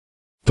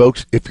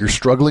Folks, if you're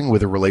struggling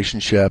with a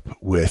relationship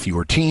with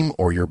your team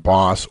or your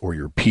boss or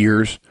your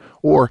peers,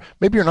 or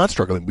maybe you're not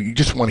struggling, but you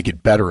just want to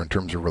get better in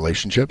terms of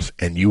relationships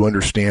and you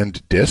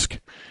understand DISC,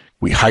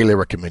 we highly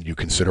recommend you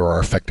consider our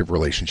Effective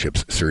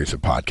Relationships series of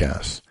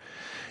podcasts.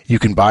 You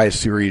can buy a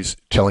series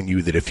telling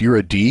you that if you're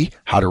a D,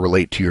 how to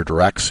relate to your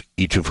directs,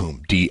 each of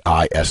whom D,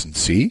 I, S, and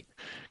C,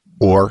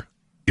 or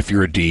if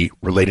you're a D,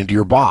 relating to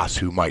your boss,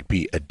 who might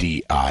be a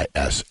D, I,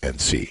 S, and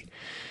C.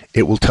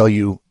 It will tell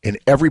you in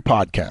every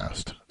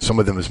podcast, some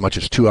of them as much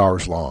as 2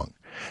 hours long,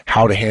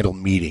 how to handle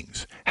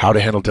meetings, how to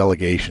handle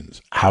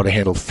delegations, how to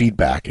handle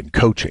feedback and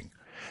coaching,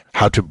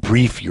 how to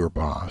brief your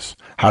boss,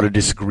 how to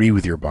disagree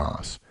with your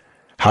boss,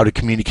 how to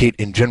communicate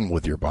in general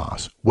with your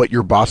boss, what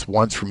your boss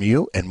wants from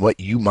you, and what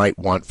you might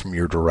want from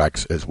your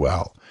directs as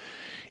well.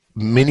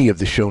 Many of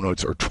the show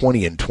notes are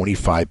 20 and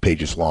 25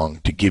 pages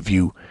long to give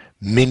you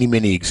many,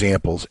 many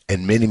examples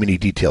and many, many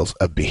details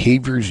of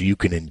behaviors you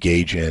can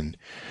engage in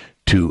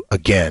to,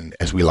 again,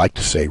 as we like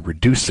to say,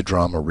 reduce the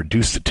drama,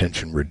 reduce the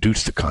tension,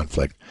 reduce the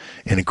conflict,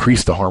 and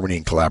increase the harmony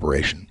and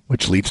collaboration,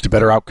 which leads to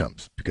better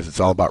outcomes because it's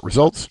all about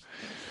results,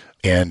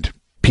 and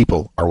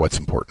people are what's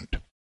important.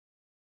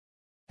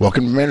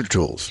 Welcome to Manager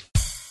Tools,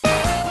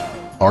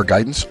 our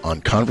guidance on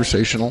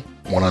conversational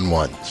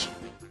one-on-ones.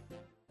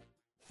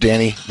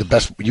 Danny, the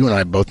best, you and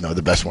I both know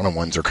the best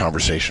one-on-ones are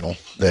conversational.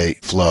 They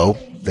flow.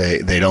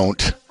 They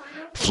don't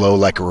flow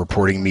like a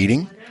reporting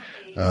meeting.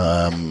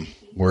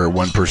 Where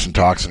one person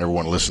talks and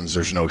everyone listens.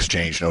 There's no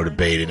exchange, no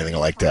debate, anything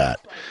like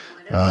that.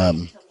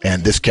 And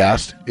this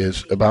cast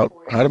is about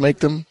how to make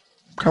them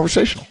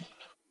conversational.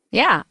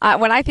 Yeah.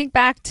 When I think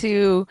back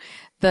to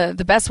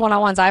the best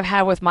one-on-ones I've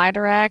had with my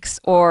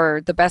directs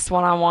or the best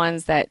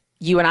one-on-ones that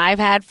you and I have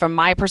had from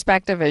my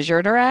perspective as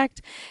your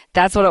direct,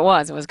 that's what it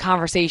was. It was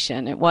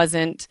conversation. It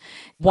wasn't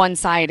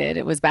one-sided.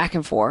 It was back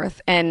and forth.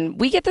 And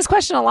we get this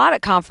question a lot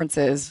at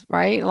conferences,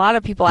 right? A lot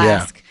of people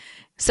ask,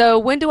 so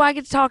when do I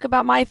get to talk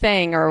about my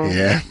thing? Or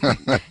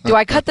do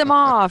I cut them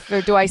off?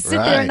 Or do I sit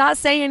there and not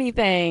say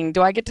anything?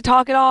 Do I get to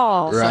talk at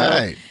all?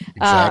 Right. So, exactly.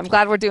 I'm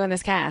glad we're doing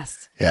this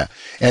cast. Yeah.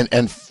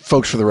 And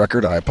folks, for the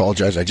record, I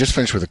apologize. I just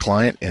finished with a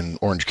client in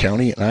Orange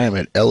County, and I am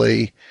at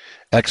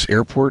LAX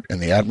Airport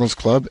and the Admirals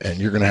Club, and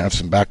you're going to have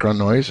some background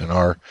noise, and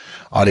our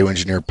audio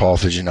engineer, Paul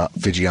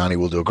Figiani,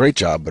 will do a great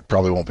job, but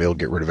probably won't be able to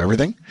get rid of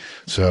everything.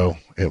 So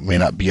it may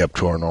not be up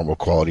to our normal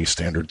quality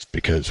standards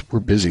because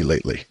we're busy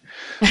lately.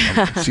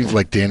 It seems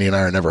like Danny and I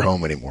are never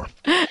home anymore.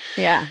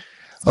 Yeah.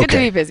 It's good to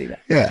be busy, though.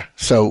 Yeah.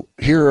 So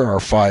here are our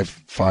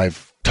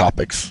five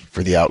topics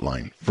for the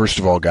outline. First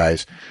of all,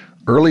 guys,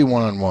 early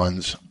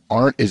one-on-ones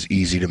aren't as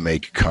easy to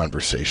make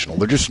conversational.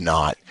 They're just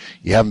not.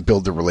 You haven't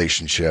built the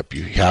relationship.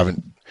 You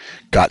haven't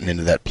gotten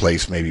into that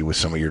place maybe with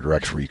some of your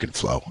directs where you can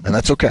flow, and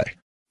that's okay.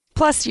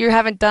 Plus, you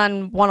haven't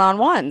done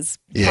one-on-ones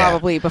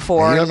probably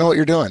before. And you don't know what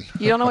you're doing.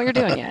 You don't know what you're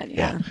doing yet.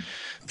 Yeah.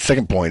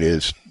 Second point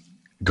is,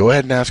 go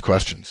ahead and ask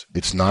questions.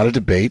 It's not a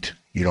debate.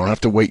 You don't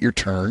have to wait your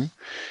turn,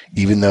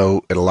 even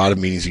though at a lot of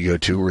meetings you go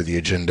to where the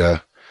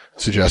agenda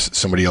suggests that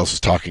somebody else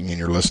is talking and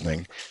you're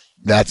listening.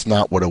 That's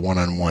not what a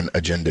one-on-one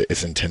agenda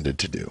is intended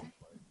to do.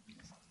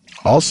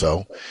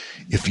 Also,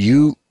 if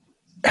you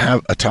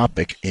have a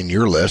topic in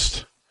your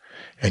list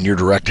and your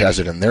direct has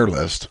it in their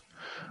list,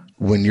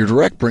 when your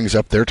direct brings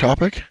up their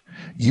topic,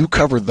 you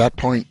covered that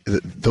point,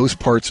 those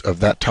parts of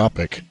that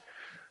topic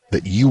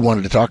that you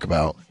wanted to talk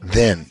about,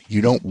 then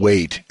you don't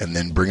wait and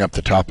then bring up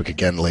the topic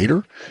again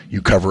later.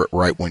 You cover it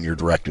right when your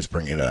direct is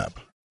bringing it up.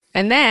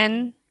 And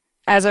then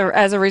as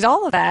a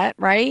result of that,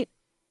 right,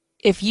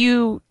 if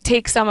you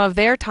take some of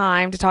their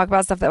time to talk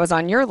about stuff that was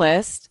on your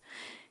list,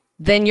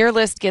 then your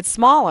list gets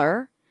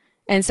smaller.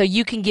 And so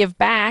you can give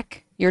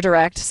back your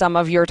direct some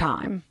of your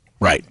time.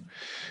 Right.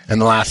 And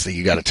the last thing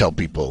you got to tell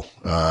people,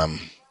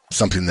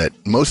 something that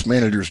most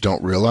managers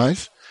don't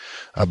realize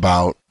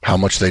about how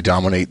much they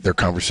dominate their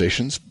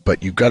conversations,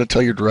 but you've got to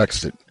tell your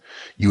directs that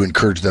you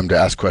encourage them to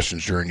ask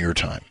questions during your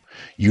time.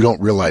 You don't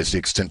realize the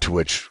extent to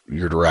which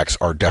your directs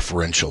are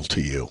deferential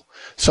to you.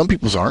 Some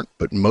people's aren't,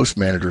 but most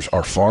managers'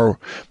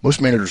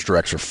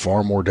 directs are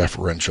far more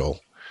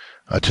deferential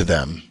to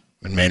them,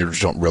 and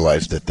managers don't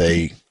realize that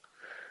they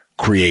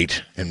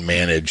create and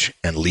manage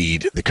and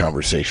lead the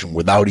conversation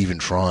without even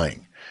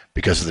trying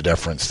because of the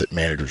deference that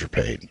managers are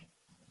paid.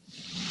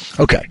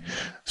 Okay,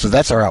 so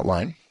that's our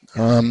outline.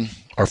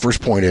 Our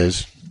first point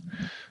is,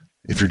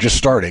 if you're just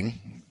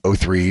starting,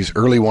 O3s,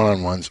 early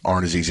one-on-ones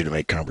aren't as easy to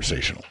make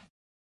conversational.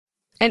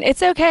 And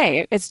it's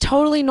okay. It's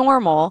totally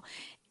normal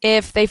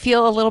if they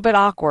feel a little bit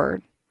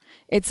awkward.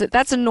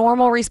 That's a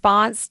normal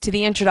response to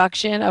the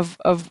introduction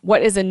of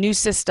what is a new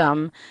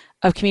system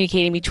of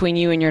communicating between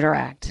you and your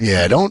direct.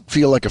 Yeah, don't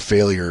feel like a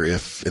failure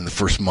if in the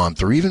first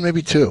month or even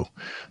maybe two,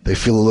 they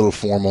feel a little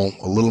formal,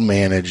 a little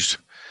managed.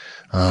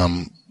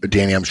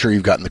 Danny, I'm sure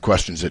you've gotten the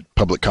questions at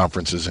public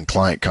conferences and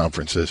client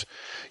conferences.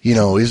 You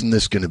know, isn't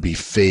this going to be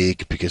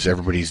fake because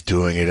everybody's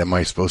doing it? Am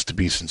I supposed to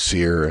be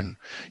sincere? And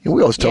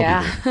we always tell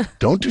people,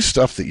 don't do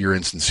stuff that you're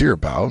insincere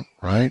about,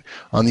 right?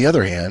 On the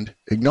other hand,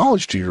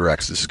 acknowledge to your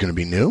directs this is going to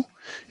be new.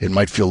 It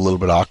might feel a little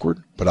bit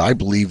awkward, but I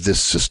believe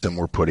this system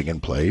we're putting in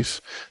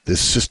place,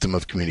 this system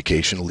of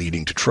communication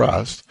leading to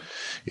trust,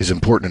 is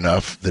important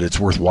enough that it's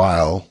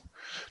worthwhile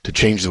to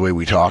change the way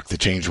we talk, to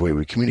change the way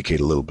we communicate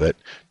a little bit,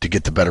 to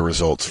get the better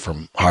results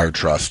from higher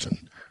trust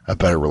and a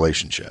better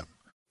relationship.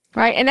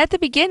 Right. And at the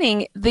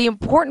beginning, the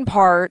important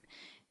part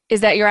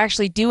is that you're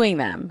actually doing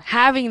them.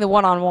 Having the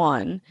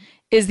one-on-one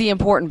is the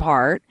important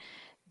part,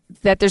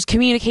 that there's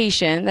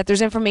communication, that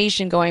there's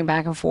information going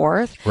back and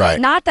forth. Right.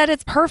 Not that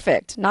it's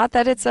perfect, not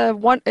that it's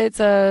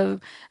a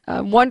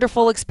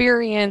wonderful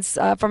experience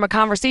from a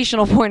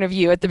conversational point of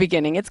view at the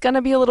beginning. It's going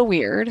to be a little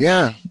weird.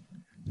 Yeah.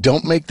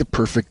 Don't make the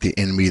perfect the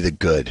enemy of the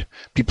good.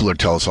 People are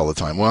tell us all the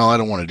time, well, I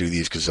don't want to do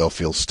these because they'll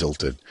feel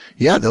stilted.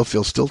 Yeah, they'll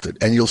feel stilted,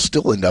 and you'll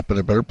still end up in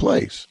a better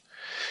place.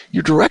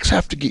 Your directs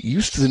have to get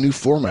used to the new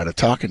format of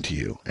talking to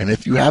you. And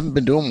if you haven't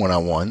been doing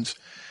one-on-ones,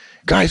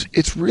 guys,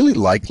 it's really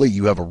likely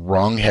you have a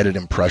wrong-headed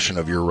impression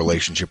of your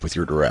relationship with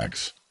your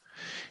directs.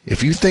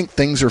 If you think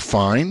things are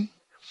fine,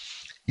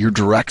 your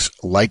directs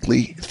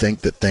likely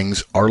think that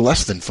things are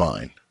less than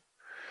fine.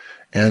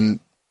 And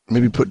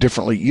maybe put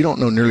differently, you don't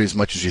know nearly as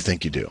much as you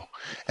think you do.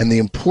 And the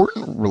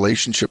important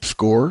relationship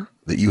score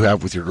that you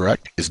have with your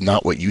direct is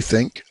not what you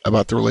think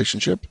about the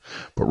relationship,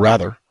 but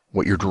rather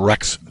what your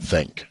directs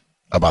think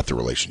about the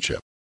relationship.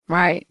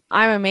 Right.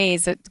 I'm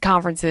amazed at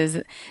conferences,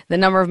 the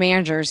number of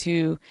managers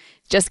who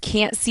just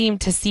can't seem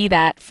to see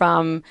that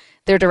from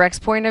their direct's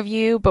point of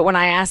view. But when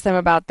I ask them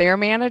about their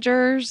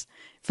managers,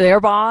 for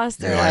their boss,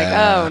 they're like,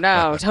 oh,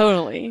 no,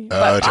 totally.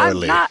 But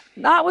totally. I'm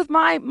not with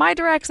my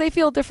directs. They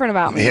feel different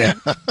about me. Yeah.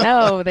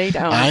 No, they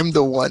don't. I'm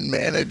the one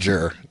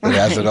manager that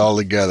has it all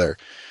together.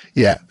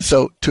 Yeah.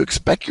 So to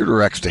expect your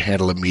directs to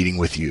handle a meeting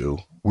with you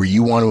where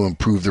you want to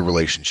improve the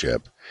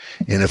relationship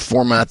in a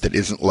format that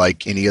isn't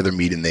like any other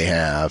meeting they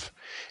have,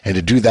 and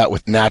to do that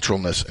with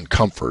naturalness and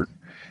comfort,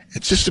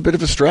 it's just a bit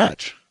of a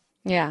stretch.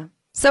 Yeah.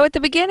 So at the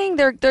beginning,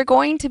 they're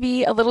going to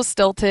be a little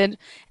stilted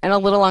and a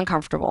little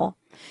uncomfortable.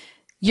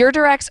 Your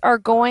directs they're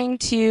going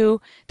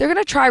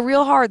to try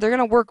real hard. They're going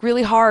to work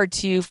really hard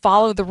to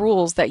follow the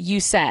rules that you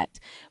set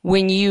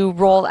when you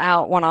rolled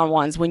out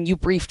one-on-ones, when you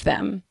briefed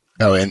them.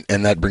 Oh,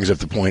 and that brings up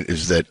the point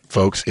is that,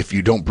 folks, if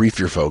you don't brief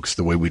your folks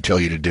the way we tell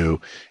you to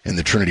do in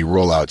the Trinity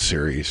Rollout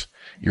series,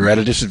 you're at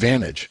a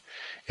disadvantage.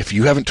 If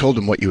you haven't told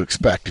them what you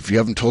expect, if you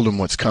haven't told them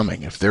what's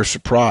coming, if they're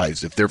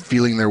surprised, if they're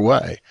feeling their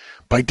way,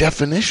 by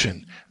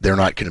definition, they're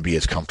not going to be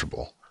as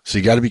comfortable. So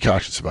you got to be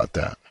cautious about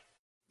that.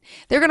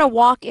 They're going to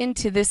walk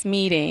into this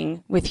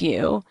meeting with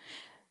you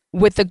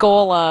with the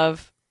goal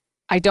of,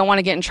 I don't want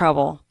to get in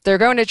trouble. They're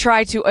going to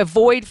try to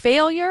avoid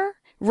failure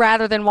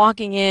rather than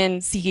walking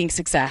in seeking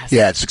success.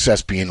 Yeah, it's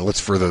success being, let's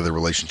further the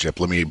relationship.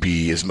 Let me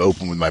be as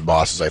open with my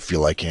boss as I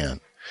feel I can.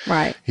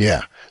 Right.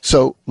 Yeah.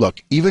 So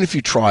look, even if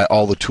you try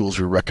all the tools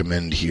we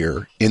recommend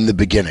here in the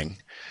beginning,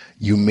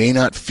 you may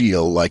not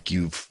feel like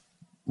you've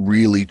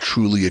really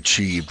truly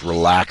achieved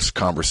relaxed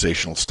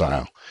conversational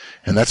style.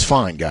 And that's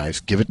fine, guys.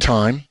 Give it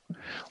time.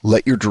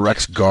 Let your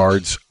direct's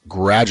guards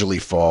gradually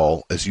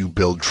fall as you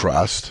build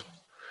trust.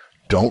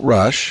 Don't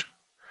rush.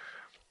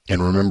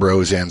 And remember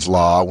Ozan's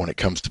law when it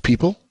comes to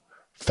people,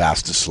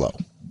 fast is slow.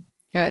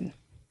 Good.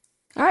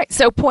 All right.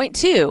 So point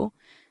 2,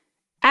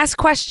 ask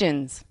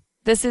questions.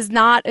 This is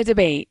not a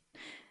debate.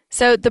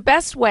 So the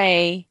best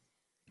way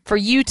for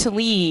you to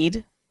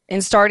lead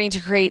in starting to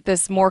create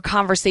this more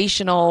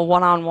conversational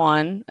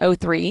one-on-one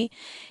O3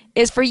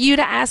 is for you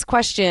to ask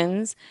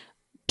questions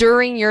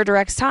during your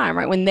direct's time,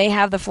 right? When they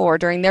have the floor,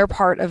 during their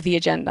part of the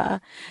agenda.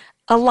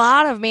 A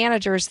lot of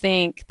managers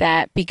think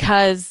that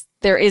because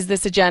there is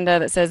this agenda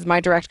that says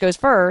my direct goes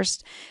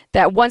first,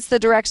 that once the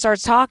direct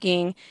starts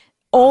talking,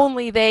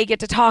 only they get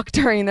to talk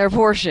during their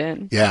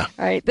portion. Yeah.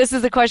 Right. This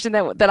is the question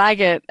that I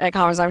get at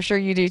conference. I'm sure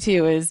you do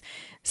too, is,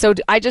 so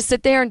I just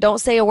sit there and don't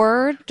say a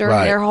word during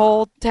their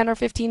whole 10 or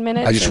 15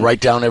 minutes? I just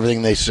write down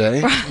everything they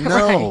say?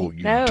 No,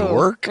 you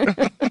dork.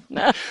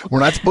 No. We're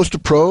not supposed to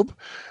probe.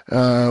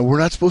 We're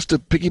not supposed to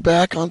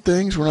piggyback on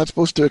things. We're not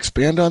supposed to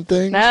expand on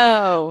things.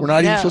 No. We're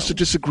not even supposed to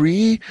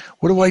disagree.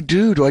 What do I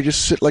do? Do I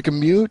just sit like a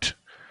mute?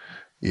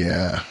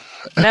 Yeah.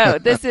 No,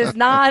 this is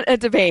not a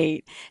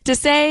debate. To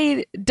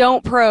say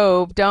don't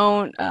probe,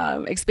 don't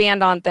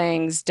expand on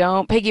things,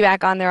 don't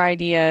piggyback on their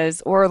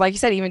ideas, or like you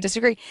said, even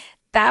disagree,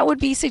 that would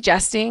be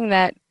suggesting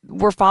that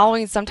we're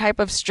following some type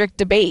of strict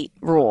debate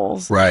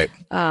rules. Right.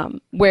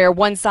 Where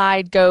one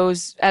side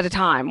goes at a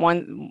time.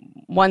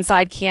 One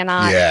side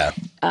cannot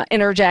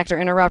interject or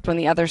interrupt when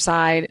the other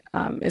side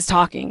is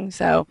talking.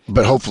 So,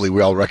 but hopefully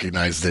we all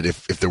recognize that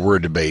if there were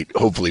a debate,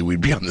 hopefully we'd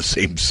be on the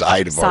same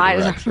side of our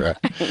directs. Right?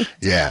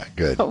 Yeah,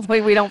 good.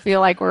 Hopefully we don't feel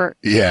like we're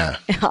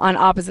on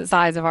opposite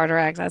sides of our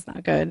directs. That's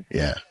not good.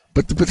 Yeah.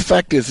 But the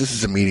fact is, this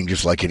is a meeting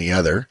just like any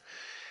other.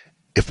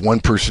 If one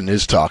person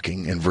is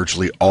talking in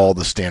virtually all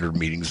the standard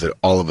meetings that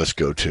all of us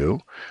go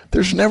to,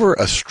 there's never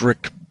a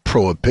strict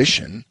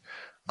prohibition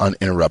on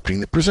interrupting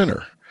the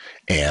presenter.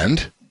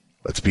 And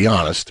let's be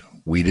honest,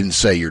 we didn't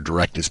say your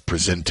direct is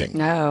presenting.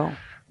 No.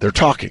 They're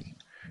talking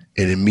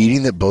in a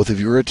meeting that both of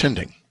you are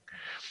attending.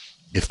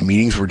 If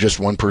meetings were just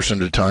one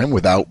person at a time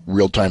without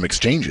real-time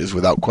exchanges,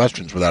 without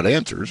questions, without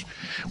answers,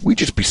 we'd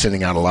just be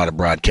sending out a lot of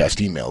broadcast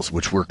emails,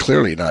 which we're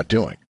clearly not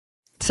doing.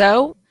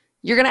 So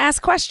you're going to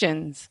ask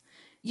questions.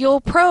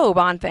 You'll probe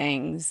on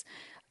things.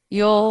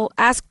 You'll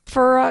ask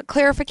for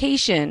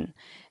clarification.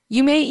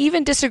 You may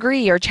even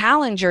disagree or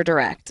challenge your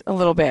direct a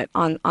little bit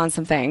on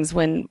some things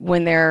when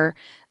they're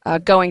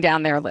going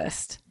down their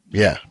list.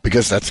 Yeah,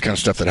 because that's the kind of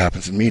stuff that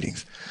happens in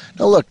meetings.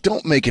 Now, look,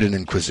 don't make it an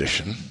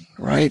inquisition,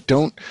 right?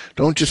 Don't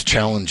just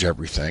challenge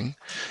everything.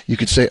 You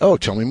could say, "Oh,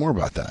 tell me more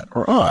about that,"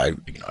 or "Oh, I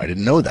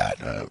didn't know that.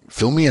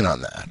 Fill me in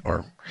on that,"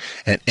 or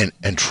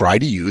and try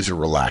to use a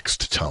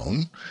relaxed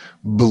tone.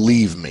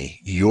 Believe me,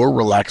 your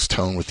relaxed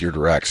tone with your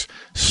directs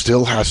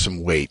still has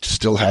some weight,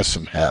 still has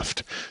some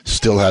heft,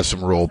 still has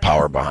some roll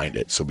power behind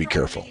it. So be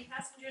careful.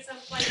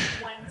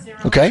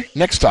 Okay,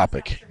 next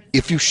topic.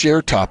 If you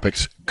share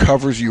topics,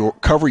 cover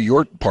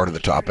your part of the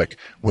topic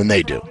when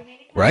they do,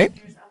 right?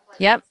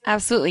 Yep,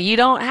 absolutely. You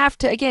don't have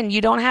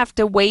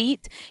to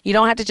wait. You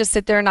don't have to just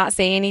sit there and not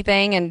say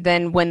anything. And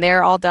then when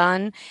they're all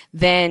done,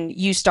 then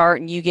you start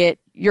and you get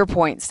your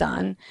points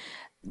done.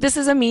 This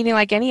is a meeting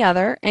like any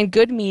other, and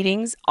good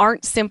meetings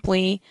aren't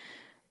simply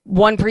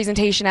one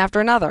presentation after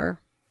another.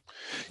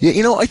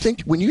 Yeah, I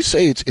think when you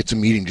say it's a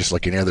meeting just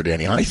like any other,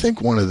 Danny, I think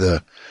one of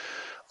the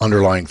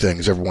underlying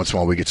things, every once in a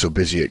while we get so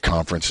busy at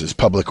conferences,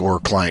 public or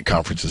client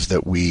conferences,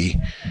 that we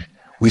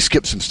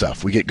skip some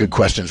stuff. We get good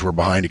questions, we're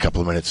behind a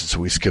couple of minutes, and so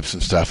we skip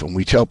some stuff, and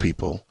we tell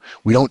people,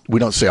 we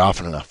don't say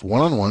often enough,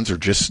 one-on-ones are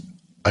just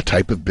a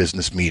type of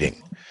business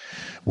meeting.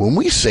 When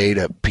we say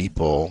to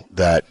people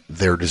that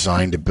they're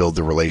designed to build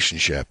the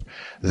relationship,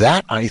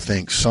 that I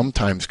think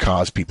sometimes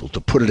cause people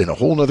to put it in a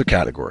whole other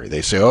category.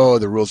 They say, "Oh,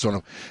 the rules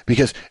don't,"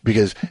 because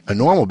a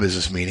normal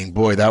business meeting,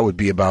 boy, that would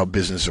be about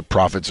business or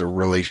profits or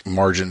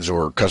margins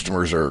or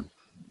customers or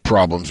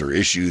problems or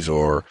issues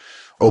or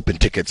open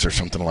tickets or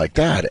something like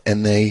that.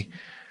 And they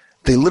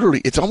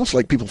literally, it's almost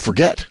like people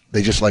forget.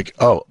 They just like,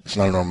 "Oh, it's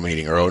not a normal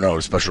meeting," or "Oh no,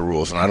 it's special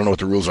rules, and I don't know what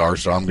the rules are,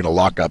 so I'm going to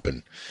lock up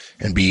and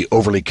be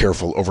overly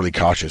careful, overly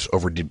cautious,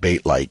 over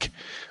debate like."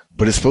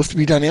 But it's supposed to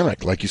be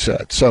dynamic, like you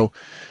said. So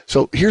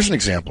here's an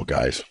example,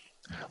 guys.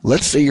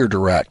 Let's say your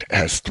direct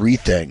has 3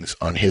 things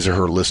on his or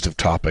her list of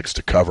topics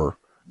to cover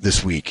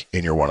this week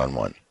in your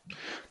one-on-one.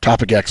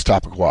 Topic X,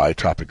 topic Y,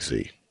 topic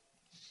Z.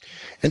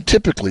 And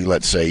typically,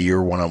 let's say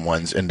your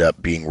one-on-ones end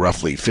up being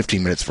roughly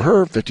 15 minutes for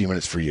her, 15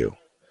 minutes for you.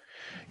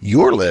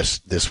 Your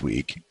list this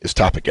week is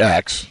topic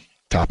X,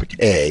 topic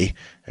A,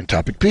 and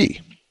topic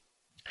B.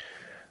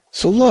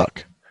 So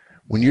look,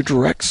 when your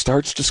direct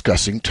starts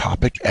discussing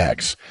topic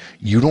X,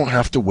 you don't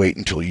have to wait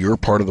until you're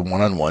part of the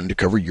one-on-one to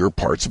cover your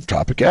parts of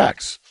topic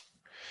X.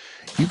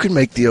 You can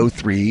make the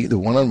O3, the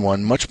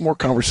one-on-one, much more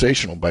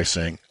conversational by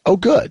saying, "Oh,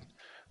 good,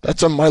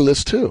 that's on my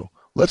list too.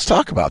 Let's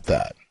talk about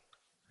that."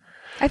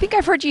 I think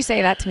I've heard you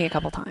say that to me a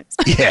couple times.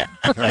 Yeah.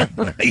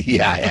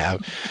 Yeah, I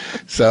have.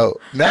 So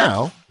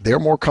now they're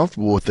more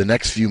comfortable with the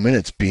next few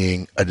minutes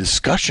being a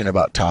discussion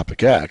about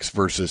topic X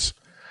versus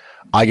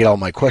I get all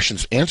my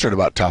questions answered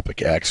about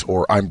topic X,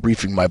 or I'm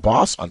briefing my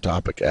boss on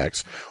topic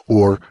X,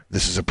 or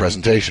this is a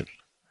presentation.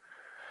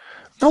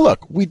 Now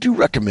look, we do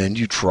recommend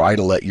you try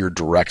to let your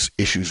direct's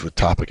issues with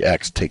topic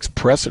X take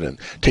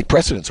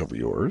precedence over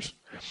yours.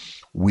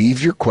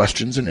 Weave your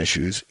questions and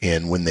issues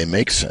in when they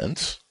make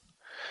sense.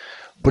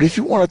 But if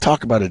you want to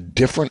talk about a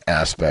different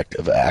aspect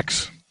of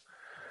X,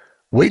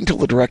 wait until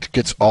the direct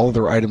gets all of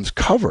their items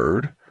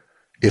covered.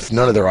 If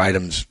none of their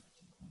items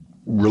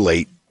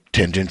relate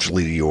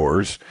tangentially to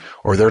yours,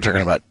 or they're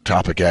talking about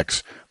topic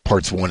X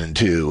parts 1 and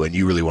 2, and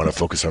you really want to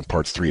focus on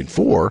parts 3 and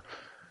 4,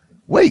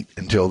 wait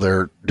until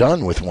they're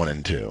done with 1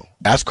 and 2.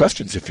 Ask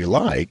questions if you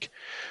like,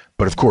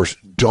 but of course,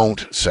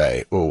 don't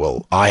say, "Oh,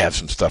 well, I have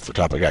some stuff for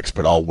topic X,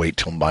 but I'll wait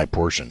till my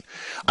portion."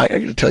 I got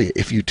to tell you,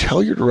 if you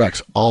tell your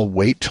directs, "I'll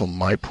wait till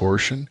my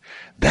portion,"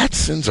 that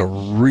sends a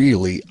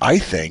really, I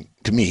think,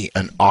 to me,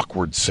 an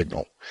awkward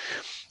signal.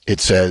 It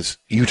says,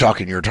 you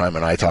talk in your time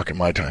and I talk in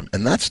my time.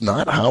 And that's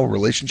not how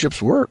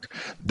relationships work.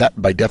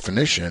 That, by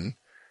definition,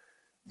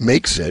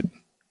 makes it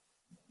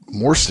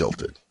more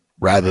stilted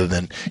rather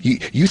than,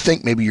 you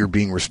think maybe you're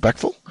being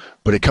respectful,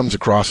 but it comes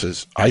across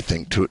as, I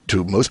think,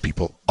 to most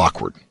people,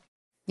 awkward.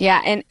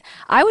 Yeah, and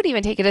I would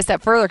even take it a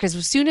step further, because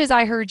as soon as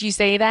I heard you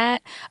say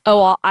that,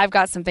 "Oh, I've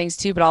got some things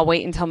too, but I'll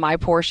wait until my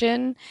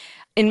portion,"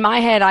 in my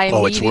head, I it's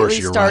immediately worse,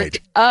 you're right.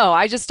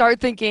 I just start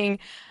thinking,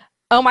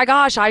 "Oh my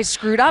gosh, I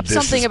screwed up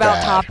something about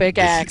bad. topic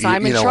X.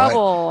 I'm in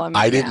trouble."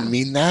 I didn't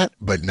mean that,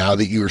 but now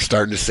that you were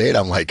starting to say it,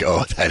 I'm like,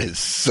 "Oh, that is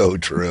so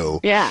true."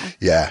 Yeah.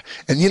 Yeah.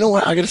 And you know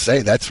what? I got to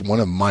say, that's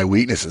one of my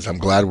weaknesses. I'm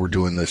glad we're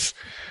doing this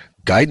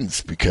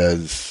guidance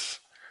because,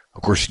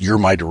 of course, you're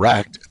my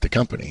direct at the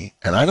company,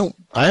 and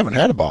I haven't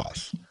had a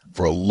boss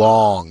for a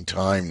long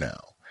time now,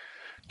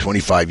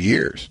 25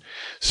 years.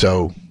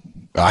 So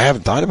I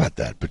haven't thought about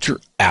that, but you're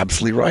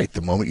absolutely right.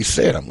 The moment you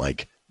say it, I'm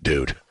like,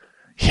 dude,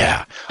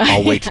 Yeah,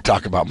 I'll wait to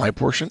talk about my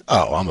portion.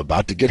 Oh, I'm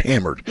about to get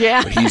hammered.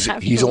 Yeah, But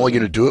he's only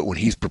going to do it when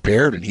he's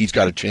prepared and he's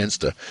got a chance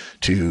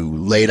to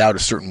lay it out a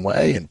certain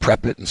way and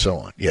prep it and so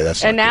on. Yeah,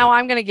 that's And not now good.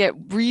 I'm going to get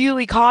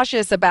really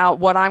cautious about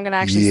what I'm going to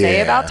actually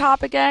say about Yeah.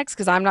 topic X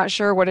because I'm not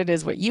sure what it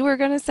is what you were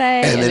going to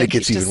say. And then it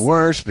gets even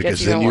worse because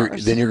gets even then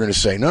worse. you're going to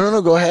say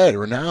no, go ahead,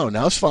 or now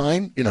it's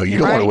fine. You don't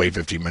want to Right. wait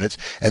 15 minutes,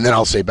 and then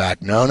I'll say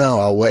back no,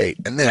 I'll wait,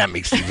 and then that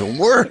makes it even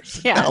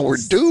worse. Yeah, Now we're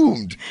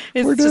doomed.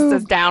 it's We're just a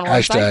doomed. downward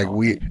Hashtag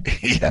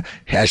cycle.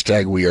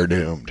 hashtag we are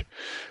doomed.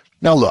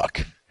 Now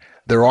look,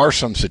 there are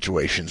some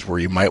situations where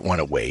you might want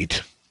to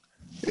wait.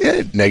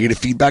 Yeah, negative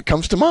feedback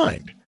comes to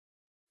mind.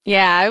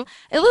 Yeah,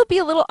 it would be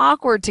a little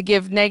awkward to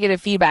give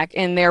negative feedback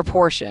in their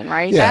portion,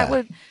 right? Yeah.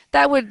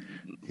 That would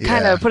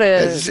kind Yeah. of put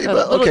a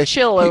little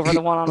chill over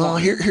the one-on-one. Well,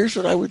 here's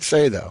what I would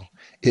say though.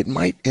 It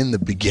might in the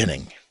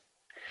beginning,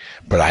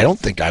 but I don't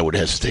think I would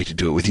hesitate to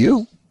do it with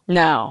you.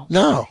 No.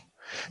 No.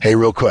 Hey,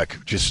 real quick,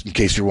 just in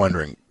case you're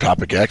wondering,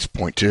 topic X,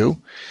 point 2,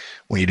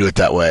 when you do it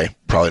that way,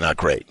 probably not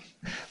great.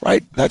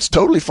 Right? That's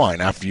totally fine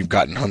after you've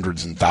gotten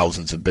hundreds and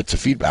thousands of bits of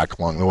feedback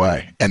along the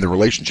way and the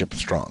relationship is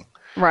strong.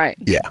 Right.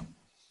 Yeah.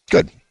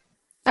 Good.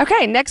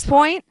 Okay, next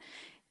point.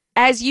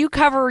 As you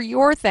cover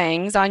your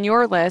things on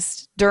your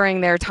list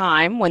during their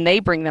time when they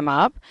bring them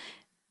up,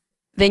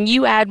 then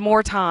you add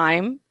more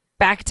time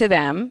back to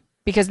them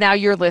because now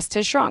your list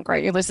has shrunk,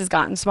 right? Your list has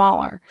gotten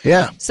smaller.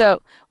 Yeah.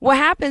 So what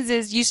happens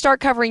is you start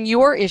covering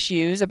your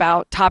issues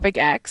about topic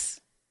X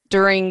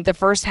during the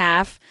first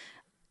half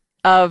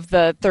of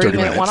the 30-minute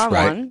minutes,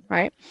 one-on-one,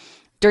 right?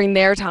 During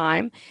their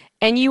time.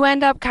 And you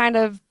end up kind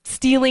of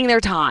stealing their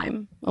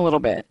time a little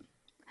bit.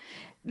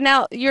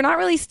 Now, you're not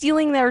really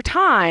stealing their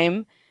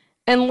time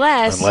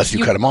unless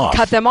you cut them off.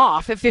 Cut them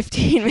off at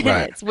 15 minutes,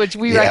 Right. which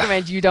we Yeah.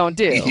 recommend you don't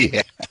do.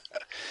 Yeah.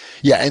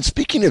 Yeah, and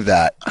speaking of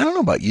that, I don't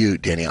know about you,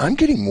 Danny. I'm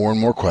getting more and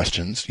more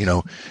questions.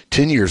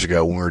 10 years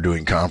ago when we were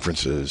doing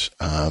conferences,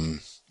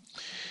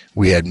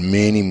 we had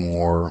many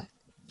more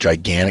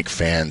gigantic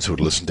fans who would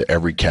listen to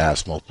every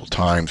cast multiple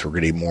times. We're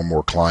getting more and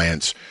more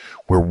clients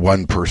where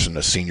one person,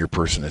 a senior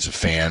person, is a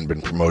fan,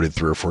 been promoted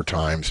 3 or 4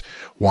 times,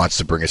 wants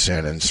to bring us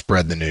in and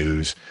spread the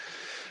news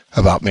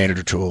about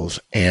manager tools.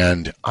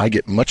 And I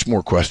get much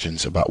more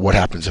questions about what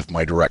happens if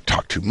my direct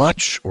talk too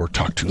much or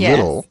talk too Yes.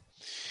 little.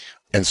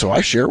 And so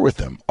I share with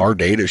them, our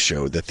data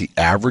show that the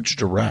average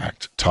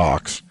direct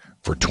talks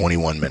for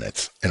 21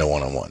 minutes in a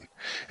one-on-one,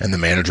 and the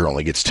manager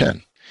only gets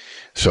 10.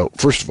 So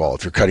first of all,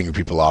 if you're cutting your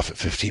people off at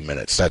 15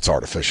 minutes, that's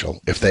artificial.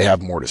 If they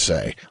have more to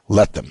say,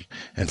 let them.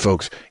 And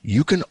folks,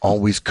 you can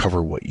always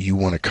cover what you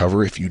want to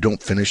cover. If you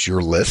don't finish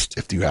your list,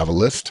 if you have a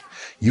list,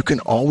 you can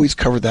always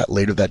cover that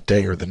later that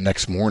day or the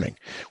next morning.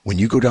 When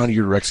you go down to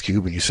your directs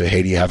cube and you say,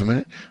 hey, do you have a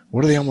minute?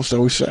 What do they almost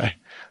always say?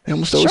 They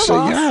almost always say Sure,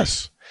 boss.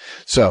 yes.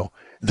 So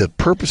the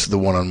purpose of the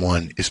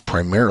one-on-one is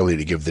primarily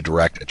to give the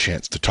direct a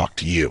chance to talk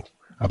to you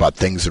about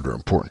things that are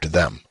important to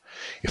them.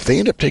 If they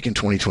end up taking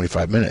 20,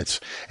 25 minutes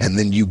and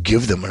then you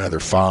give them another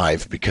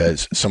 5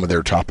 because some of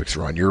their topics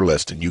are on your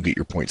list and you get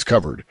your points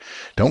covered,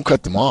 don't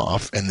cut them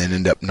off and then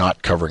end up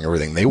not covering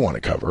everything they want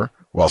to cover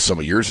while some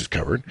of yours is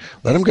covered.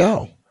 Let them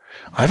go.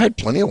 I've had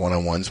plenty of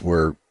one-on-ones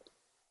where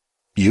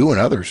you and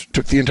others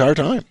took the entire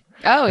time.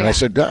 Oh, And yeah. I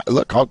said,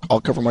 look,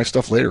 I'll cover my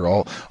stuff later.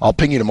 I'll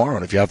ping you tomorrow.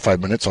 And if you have 5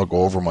 minutes, I'll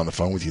go over them on the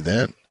phone with you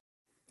then.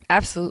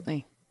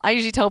 Absolutely. I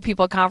usually tell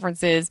people at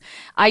conferences,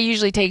 I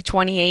usually take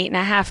 28 and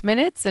a half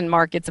minutes and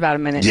Mark gets about a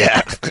minute.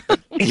 Yeah.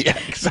 Yeah,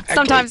 exactly.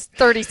 Sometimes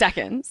 30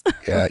 seconds.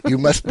 Yeah, you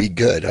must be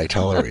good. I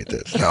tolerate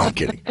this. No, I'm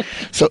kidding.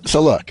 So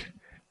look,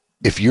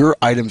 if your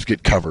items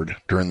get covered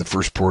during the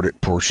first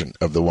portion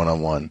of the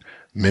one-on-one,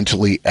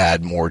 mentally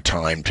add more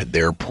time to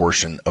their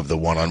portion of the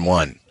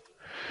one-on-one.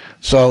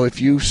 So if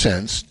you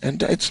sense,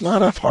 and it's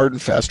not a hard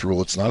and fast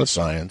rule, it's not a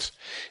science,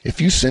 if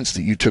you sense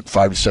that you took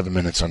 5 to 7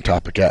 minutes on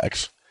topic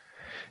X,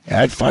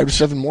 add 5 to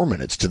 7 more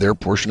minutes to their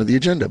portion of the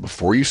agenda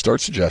before you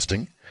start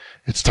suggesting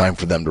it's time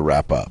for them to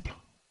wrap up.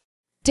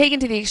 Taken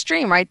to the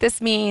extreme, right?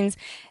 This means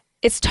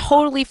it's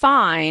totally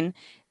fine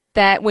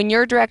that when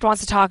your direct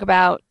wants to talk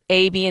about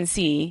A, B, and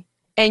C,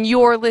 and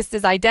your list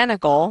is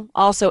identical,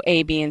 also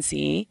A, B, and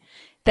C,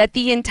 that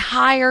the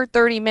entire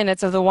 30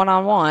 minutes of the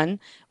one-on-one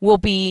will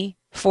be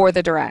for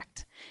the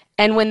direct.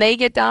 And when they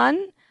get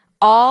done,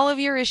 all of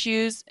your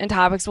issues and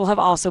topics will have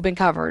also been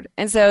covered.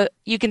 And so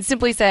you can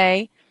simply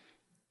say,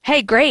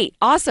 hey, great,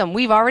 awesome,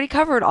 we've already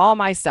covered all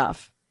my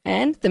stuff.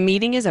 And the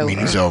meeting is over.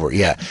 Meeting's over,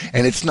 yeah.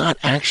 And it's not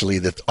actually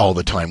that all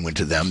the time went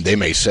to them. They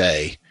may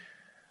say,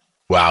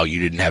 wow,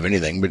 you didn't have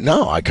anything. But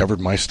no, I covered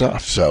my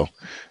stuff. So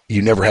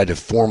you never had to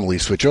formally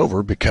switch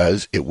over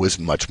because it was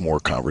much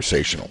more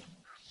conversational.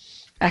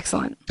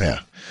 Excellent. Yeah.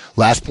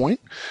 Last point,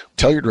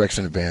 tell your directs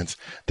in advance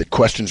that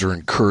questions are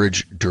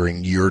encouraged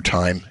during your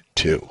time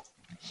too.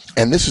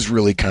 And this is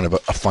really kind of a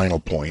final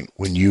point.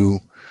 When you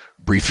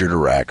brief your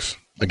directs,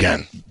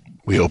 again,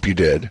 we hope you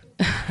did,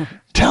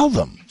 tell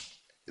them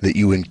that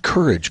you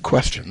encourage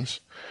questions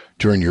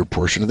during your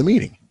portion of the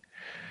meeting.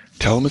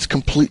 Tell them it's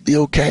completely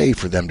okay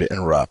for them to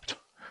interrupt,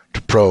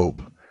 to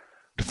probe,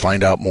 to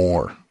find out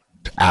more,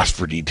 to ask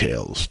for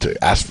details,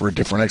 to ask for a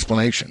different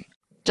explanation.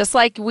 Just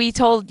like we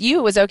told you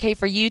it was okay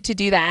for you to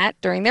do that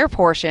during their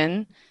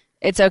portion,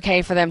 it's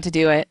okay for them to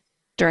do it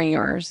during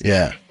yours.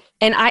 Yeah.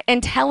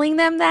 And telling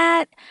them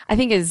that, I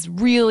think, is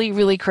really,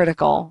 really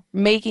critical.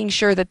 Making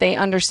sure that they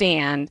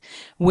understand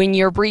when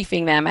you're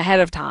briefing them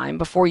ahead of time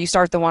before you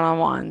start the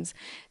one-on-ones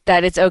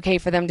that it's okay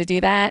for them to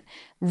do that.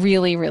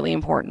 Really, really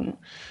important.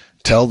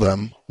 Tell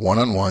them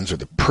one-on-ones are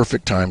the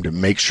perfect time to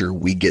make sure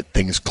we get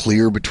things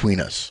clear between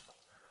us.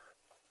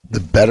 The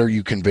better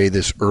you convey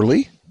this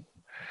early,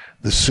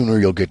 the sooner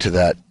you'll get to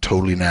that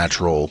totally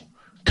natural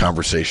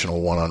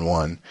conversational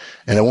one-on-one,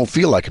 and it won't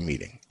feel like a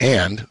meeting.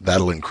 And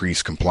that'll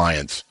increase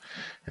compliance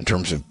in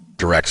terms of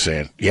direct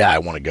saying, yeah, I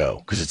want to go,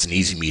 because it's an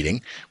easy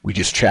meeting. We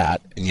just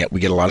chat, and yet we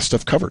get a lot of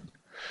stuff covered.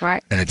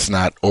 Right. And it's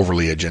not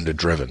overly agenda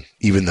driven,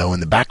 even though in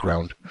the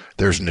background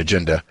there's an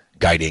agenda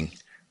guiding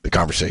the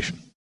conversation.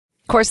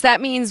 Of course,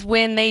 that means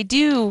when they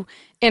do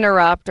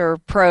interrupt or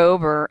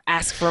probe or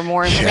ask for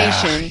more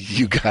information,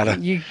 you gotta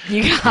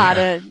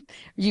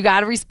you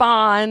gotta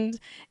respond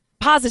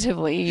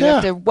positively. You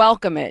have to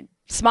welcome it,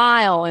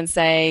 smile, and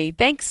say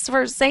thanks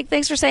for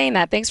saying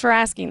that. Thanks for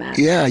asking that.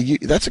 Yeah,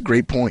 that's a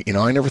great point.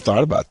 I never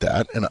thought about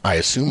that, and I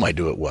assume I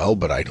do it well,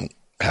 but I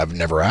have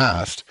never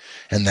asked.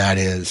 And that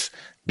is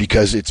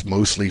because it's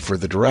mostly for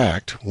the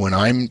direct. When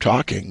I'm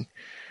talking,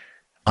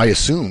 I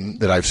assume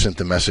that I've sent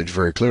the message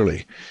very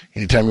clearly.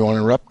 Anytime you want to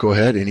interrupt, go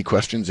ahead. Any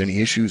questions,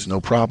 any issues, no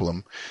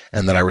problem.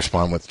 And then I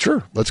respond with,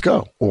 sure, let's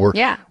go. Or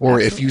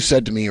if you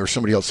said to me or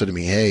somebody else said to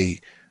me,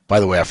 hey, by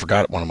the way, I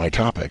forgot one of my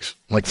topics.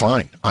 I'm like,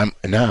 fine.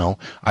 Now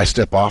I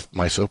step off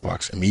my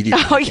soapbox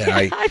immediately. Oh,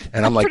 yeah.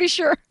 And I'm like, pretty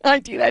sure I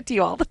do that to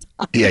you all the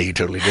time. Yeah, you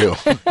totally do.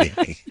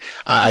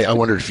 I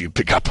wondered if you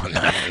pick up on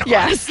that.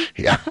 Yes.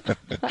 Yeah.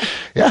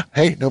 Yeah.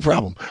 Hey, no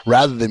problem.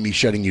 Rather than me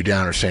shutting you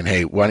down or saying,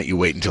 hey, why don't you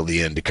wait until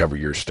the end to cover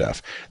your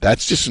stuff?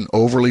 That's just an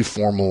overly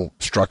formal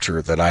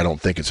structure that I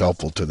don't think is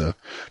helpful to the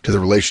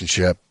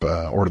relationship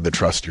or to the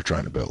trust you're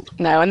trying to build.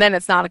 No, and then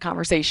it's not a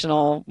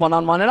conversational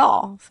one-on-one at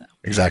all. So.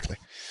 Exactly.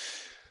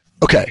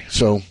 Okay,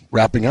 so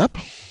wrapping up,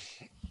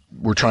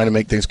 we're trying to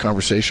make things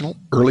conversational.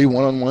 Early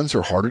one-on-ones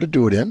are harder to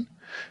do it in,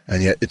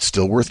 and yet it's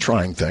still worth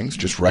trying things.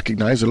 Just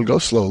recognize it'll go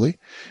slowly.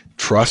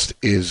 Trust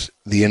is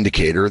the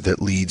indicator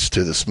that leads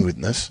to the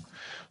smoothness.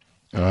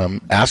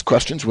 Ask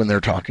questions when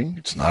they're talking.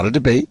 It's not a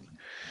debate.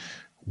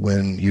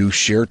 When you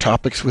share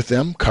topics with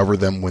them, cover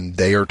them when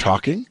they are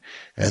talking,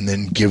 and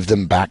then give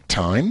them back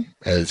time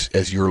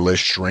as your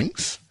list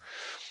shrinks.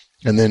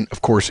 And then,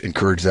 of course,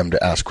 encourage them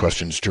to ask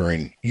questions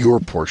during your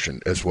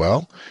portion as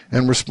well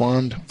and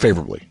respond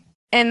favorably.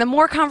 And the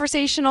more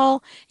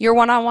conversational your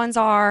one-on-ones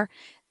are,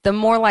 the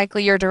more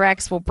likely your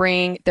directs will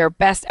bring their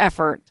best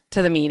effort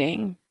to the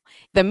meeting.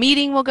 The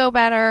meeting will go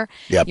better.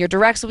 Yep. Your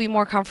directs will be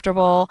more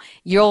comfortable.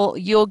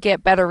 You'll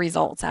get better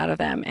results out of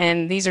them.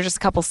 And these are just a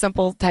couple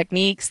simple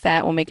techniques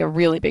that will make a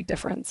really big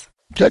difference.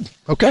 Good.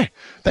 Okay.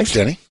 Thanks,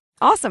 Jenny.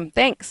 Awesome.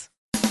 Thanks.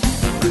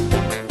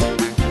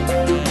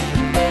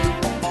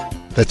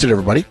 That's it,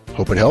 everybody.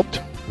 Hope it helped.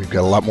 We've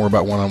got a lot more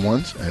about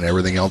one-on-ones and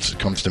everything else that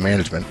comes to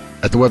management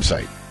at the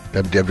website,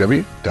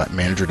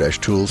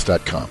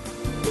 www.manager-tools.com.